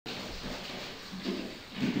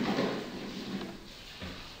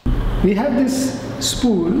We have this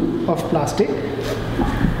spool of plastic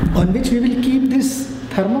on which we will keep this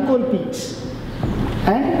thermocol piece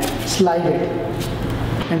and slide it.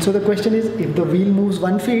 And so the question is, if the wheel moves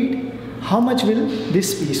 1 feet, how much will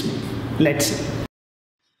this piece move? Let's see.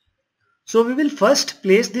 So we will first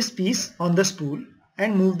place this piece on the spool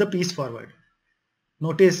and move the piece forward.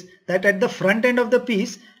 Notice that at the front end of the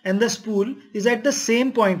piece and the spool is at the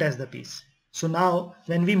same point as the piece. So now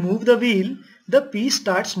when we move the wheel, the piece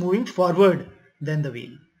starts moving forward than the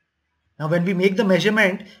wheel. Now when we make the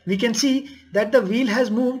measurement, we can see that the wheel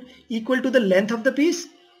has moved equal to the length of the piece,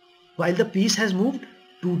 while the piece has moved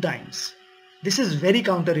 2 times. This is very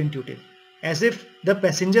counterintuitive, as if the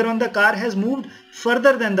passenger on the car has moved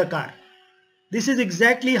further than the car. This is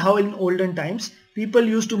exactly how in olden times people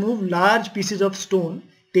used to move large pieces of stone,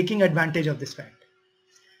 taking advantage of this fact.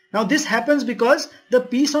 Now this happens because the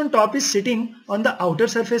piece on top is sitting on the outer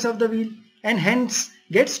surface of the wheel and hence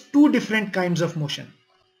gets 2 different kinds of motion.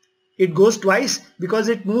 It goes twice because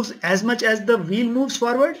it moves as much as the wheel moves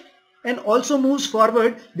forward, and also moves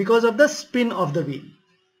forward because of the spin of the wheel.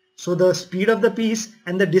 So the speed of the piece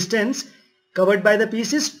and the distance covered by the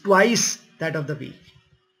piece is twice that of the wheel.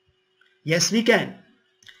 Yes, we can.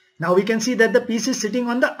 Now we can see that the piece is sitting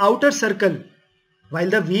on the outer circle while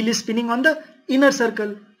the wheel is spinning on the inner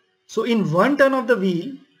circle. So in one turn of the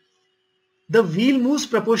wheel moves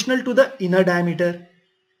proportional to the inner diameter,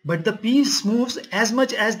 but the piece moves as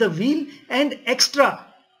much as the wheel and extra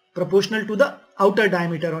proportional to the outer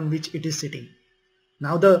diameter on which it is sitting.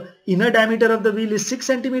 Now the inner diameter of the wheel is 6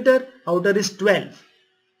 cm, outer is 12,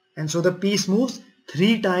 and so the piece moves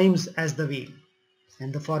 3 times as the wheel.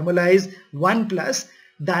 And the formula is 1 plus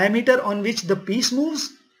diameter on which the piece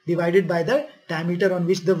moves divided by the diameter on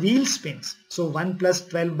which the wheel spins. So 1 plus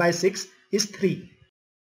 12 by 6 is 3.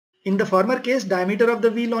 In the former case, diameter of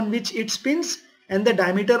the wheel on which it spins and the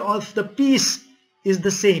diameter of the piece is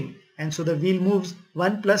the same, and so the wheel moves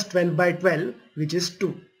 1 plus 12 by 12, which is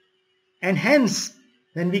 2. And hence,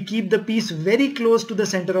 when we keep the piece very close to the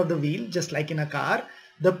center of the wheel, just like in a car,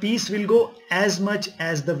 the piece will go as much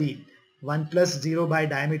as the wheel. 1 plus 0 by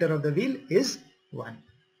diameter of the wheel is 1.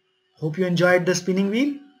 Hope you enjoyed the spinning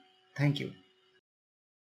wheel. Thank you.